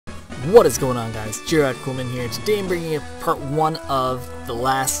What is going on, guys? Jared Coolman here. Today I'm bringing you part 1 of the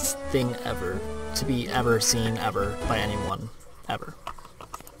last thing ever to be ever seen ever by anyone ever.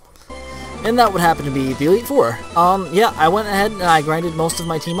 And that would happen to be the Elite Four. Yeah, I went ahead and I grinded most of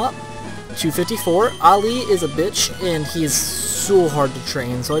my team up to 54. Ali is a bitch and he's so hard to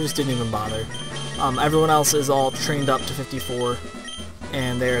train, so I just didn't even bother. Everyone else is all trained up to 54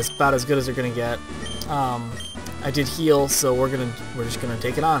 and they're about as good as they're gonna get. I did heal, so we're just gonna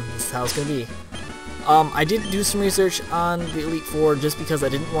take it on. This is how it's gonna be. I did do some research on the Elite Four just because I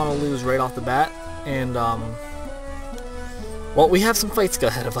didn't want to lose right off the bat, and well, we have some fights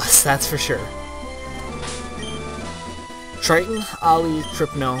ahead of us, that's for sure. Triton, Ali,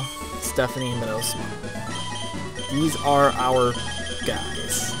 Crypno, Stephanie, Minnows. These are our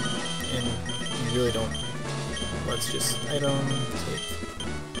guys, and you really don't. Let's just item take.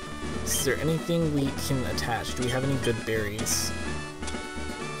 Is there anything we can attach? Do we have any good berries?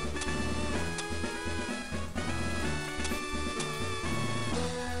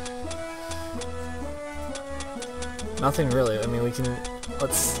 Nothing really. I mean, we can...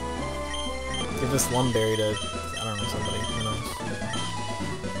 Let's give this lumberry to, I don't know, somebody. Who knows?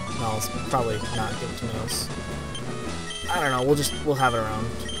 No, let's probably not give it to Minnows. I don't know. We'll have it around.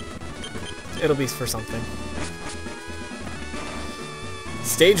 It'll be for something.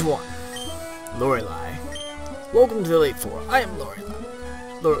 Stage 1. Lorelei. Welcome to the Elite Four. I am Lorelei.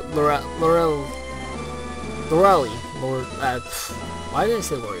 Lorelei. Why did I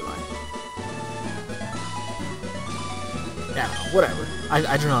say Lorelei? Yeah, whatever. I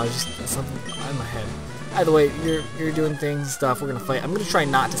don't know. It's just something in my head. Either way, you're doing things, stuff. We're gonna fight. I'm gonna try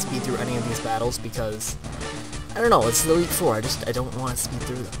not to speed through any of these battles because I don't know. It's the Elite Four. I don't want to speed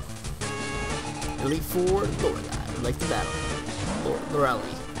through them. Elite Four, Lorelei. Like the battle. Lorelei.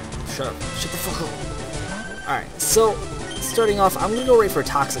 Shut up. Shut the fuck up. Alright, so, starting off, I'm gonna go right for a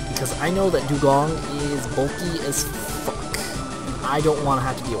Toxic, because I know that Dugong is bulky as fuck. And I don't want to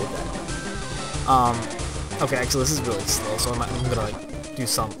have to deal with that. Okay, actually, this is really slow, so I'm gonna, like, do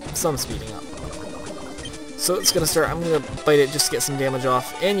some speeding up. So, it's gonna start, I'm gonna bite it just to get some damage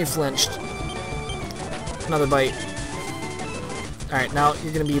off, and you flinched. Another bite. Alright, now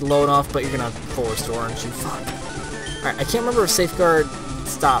you're gonna be low enough, but you're gonna full restore, aren't you? Fuck. Alright, I can't remember if Safeguard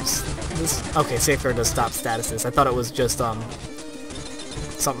stops this. Okay, Safeguard does stop statuses. I thought it was just,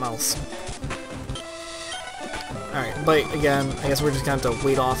 something else. Alright, bite again. I guess we're just gonna have to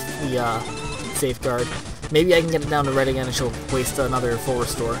wait off the, Safeguard. Maybe I can get it down to red again and she'll waste another full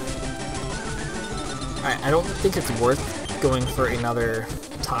restore. Alright, I don't think it's worth going for another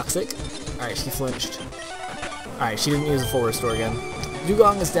Toxic. Alright, she flinched. Alright, she didn't use a full restore again.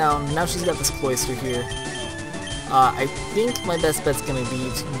 Dugong is down. Now she's got this Cloister here. I think my best bet's gonna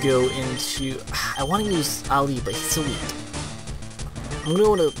be to go into... I want to use Ali, but he's so weak. I'm gonna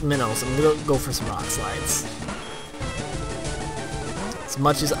go to Minnows. I'm gonna go for some Rock Slides. As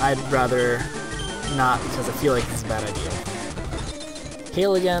much as I'd rather not, because I feel like it's a bad idea.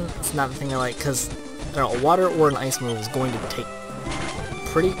 Hail again, it's not the thing I like, because a water or an ice move is going to take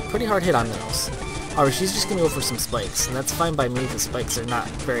pretty hard hit on Minnows. However, she's just gonna go for some spikes, and that's fine by me because spikes are not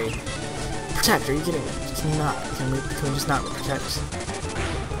very... Protect, are you kidding me? Can you not? Can we just not protect?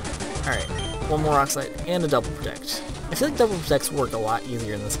 Alright, one more Rock Slide and a double protect. I feel like double protects work a lot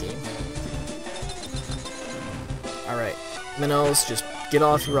easier in this game. Alright, Minnows, just get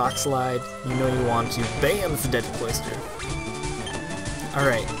off your Rock Slide. You know you want to. Bam! It's a dead Cloister.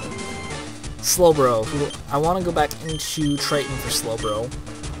 Alright. Slowbro. I want to go back into Triton for Slowbro.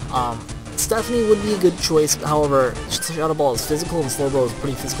 Stephanie would be a good choice, however, Shadow Ball is physical and Slowbro is a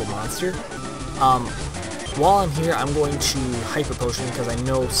pretty physical monster. While I'm here, I'm going to Hyper Potion because I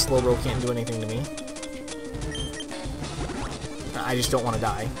know Slowbro can't do anything to me. I just don't want to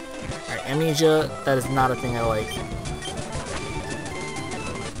die. Alright, Amnesia, that is not a thing I like.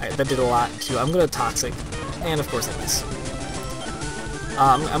 Alright, that did a lot too. I'm going to Toxic, and of course I miss.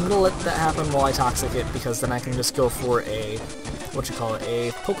 I'm going to let that happen while I Toxic it because then I can just go for a, a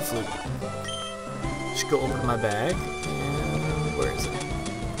Poke Flute. Just go over to my bag, and where is it?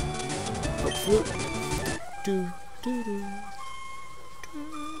 Poke Flute. Alright,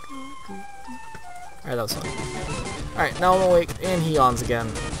 that was fun. Alright, now I'm awake, and he yawns again.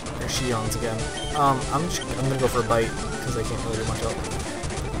 Or she yawns again. I'm gonna go for a bite, because I can't really do much else.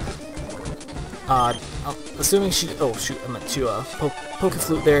 Assuming she... Oh, shoot, I meant to, Poke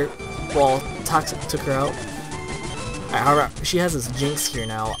Flute there, while Toxic took her out. Alright, however, she has this Jinx here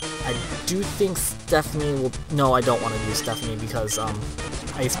now. I do think Stephanie will... No, I don't want to use Stephanie, because,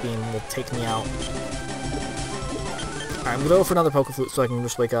 Ice Beam will take me out. Alright, I'm gonna go for another Poke Flute so I can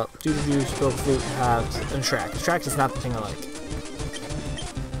just wake up. Poke Flute, have, and Track. Track is not the thing I like.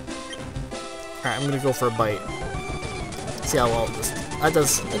 Alright, I'm gonna go for a bite. See how well that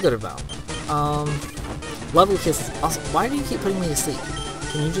does a good amount. Level kisses. Also, why do you keep putting me to sleep?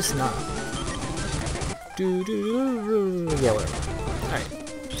 Can you just not? Yeah, whatever. Alright.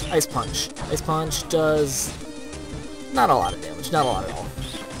 Ice Punch. Ice Punch does not a lot of damage. Not a lot at all.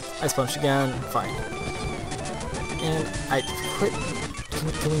 Ice Punch again. Fine. And I quit.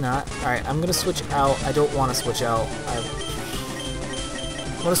 Can we not? Alright, I'm gonna switch out. I don't want to switch out. I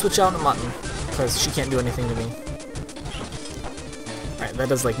want to switch out to Mutton, because she can't do anything to me. Alright, that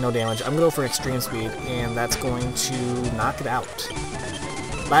does like no damage. I'm gonna go for Extreme Speed, and that's going to knock it out.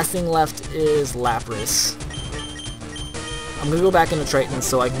 Last thing left is Lapras. I'm gonna go back into Triton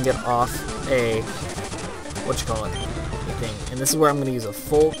so I can get off a thing. And this is where I'm gonna use a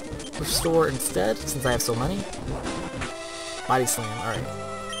full restore instead, since I have so many. Body Slam, alright.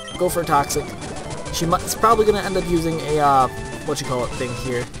 Go for a Toxic. It's probably gonna end up using a thing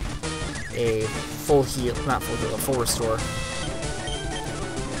here. A full heal, not full heal, a full restore.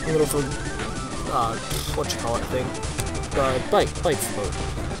 I'm gonna go for thing. Bite's the mode.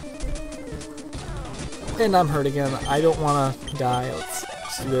 And I'm hurt again. I don't wanna die. Let's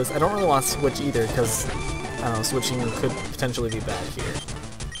do this. I don't really want to switch either, because I don't know, switching could potentially be bad here.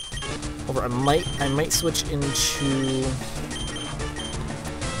 I might switch into.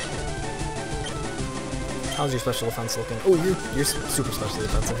 How's your special defense looking? Oh, you're super special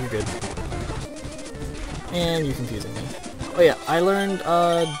defensive. You're good. And you're confusing me. Oh yeah, I learned.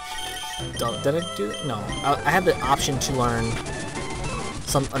 Did I do that? No, I had the option to learn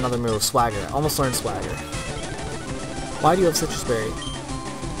another move, Swagger. I almost learned Swagger. Why do you have Citrus Berry?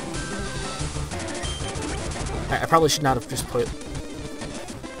 I probably should not have just put.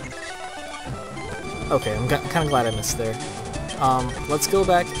 Okay, I'm kind of glad I missed there. Let's go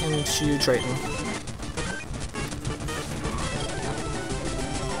back into Triton.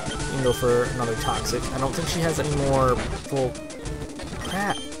 You can go for another Toxic. I don't think she has any more full.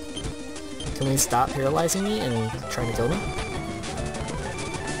 Crap. Can we stop paralyzing me and trying to kill me?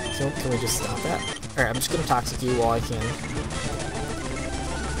 Can we just stop that? Alright, I'm just gonna Toxic you while I can.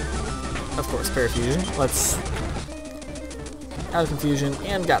 Of course, Parafusion. Let's out of confusion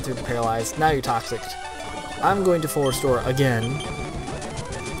and got through the paralyzed. Now you're Toxic. I'm going to full restore again.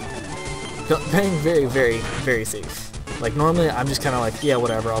 Playing very, very, very safe. Like normally I'm just kind of like, yeah,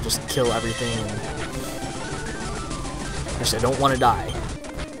 whatever, I'll just kill everything. Actually, I don't want to die.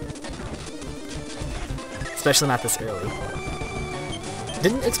 Especially not this early.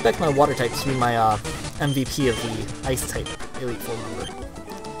 Didn't expect my water type to be my MVP of the ice type elite full member.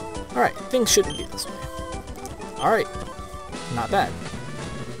 Alright, things shouldn't be this way. Alright, not bad.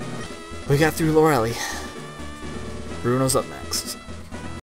 We got through Lorelei. Bruno's up next.